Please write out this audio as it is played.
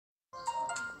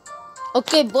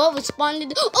Okay, Bob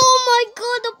responded. Oh my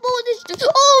god, the boat is just.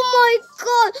 Oh my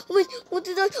god. Wait, what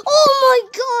did I? Oh my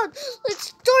god. Let's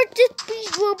start this beat,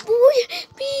 boy.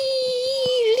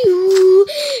 Beedoo.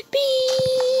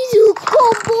 Beedoo.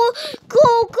 Go, boy.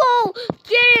 Go.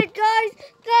 Get it, guys.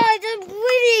 Guys, I'm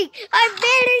winning. I'm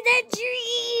better than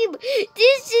Dream.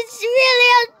 This is really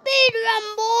a speedrun,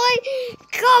 boy.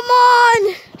 Come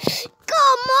on.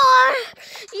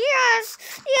 Yes,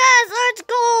 let's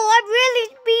go. I'm really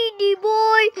speedy,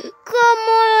 boy. Come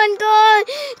on, guys.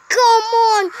 Come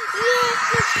on. Yes,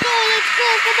 let's go.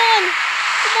 Come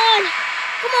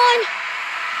on.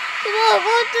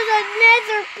 Go to the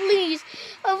nether, please.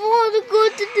 I want to go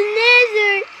to the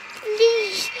nether.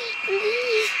 Please.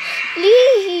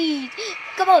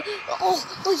 Come on.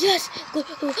 Oh yes. Go.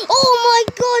 Oh my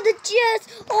god, the chest.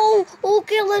 Oh,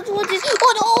 okay, let's watch this.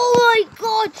 Oh my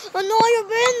god, another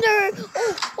vendor.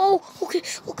 Oh, okay.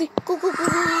 Go.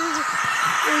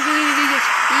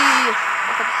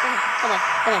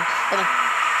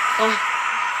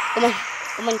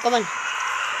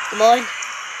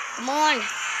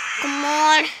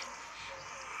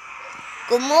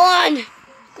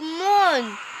 Come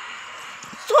on.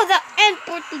 So the end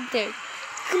for today.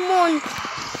 Come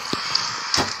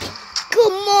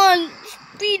on.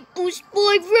 Speed boost,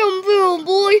 boy. Vroom,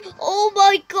 boy. Oh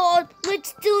my god.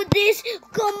 Let's do this.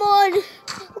 Come on.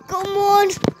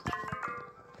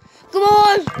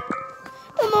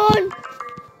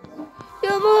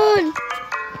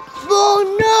 Oh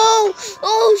no.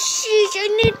 Oh sheesh. I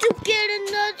need to get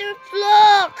another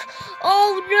block.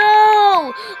 Oh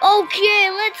no.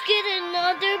 Okay, let's get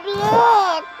another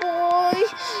block, boy.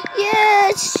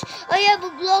 Yes. I have a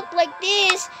block like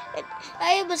this.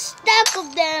 I have a stack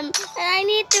of them, and I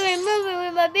need to remember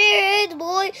with my bare head,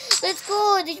 boy. Let's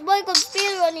go. This Minecraft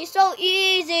speedrun is so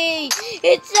easy.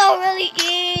 It's so really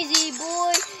easy,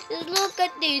 boy. Just look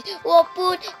at this. Well,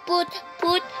 put.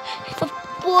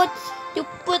 You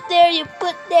put there. You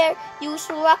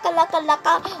laka.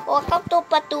 Or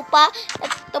tupa. Tupa.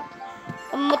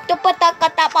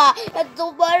 And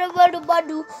so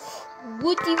badu.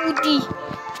 Booty.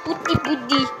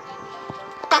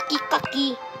 Kaki.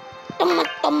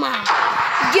 Tama.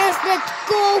 Yes, let's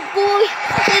go, boy.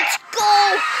 Let's go.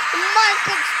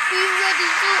 Minecraft speedrun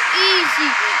is so easy.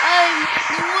 I'm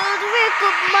the world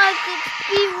record Minecraft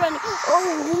speedrun.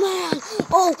 Oh man.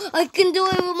 Oh, I can do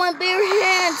it with my bare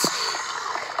hands.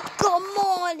 Come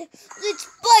on. Let's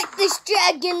fight this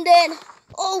dragon then.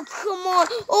 Oh, come on.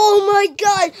 Oh my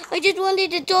god. I just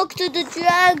wanted to talk to the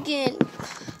dragon.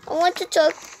 I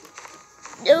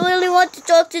really want to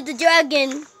talk to the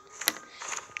dragon.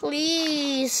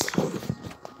 Please.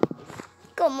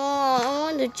 Come on, I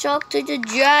want to talk to the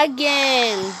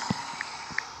dragon.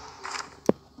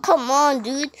 Come on,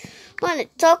 dude. I want to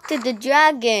talk to the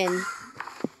dragon.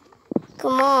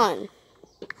 Come on.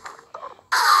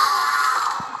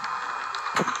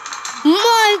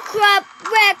 Minecraft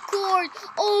record!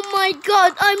 Oh my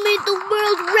god, I made the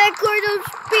world record of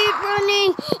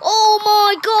speedrunning! Oh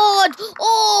my god!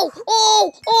 Oh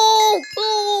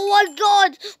my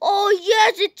god! Oh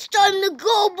yes, it's time to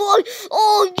go, boy!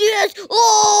 Oh yes!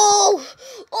 Oh!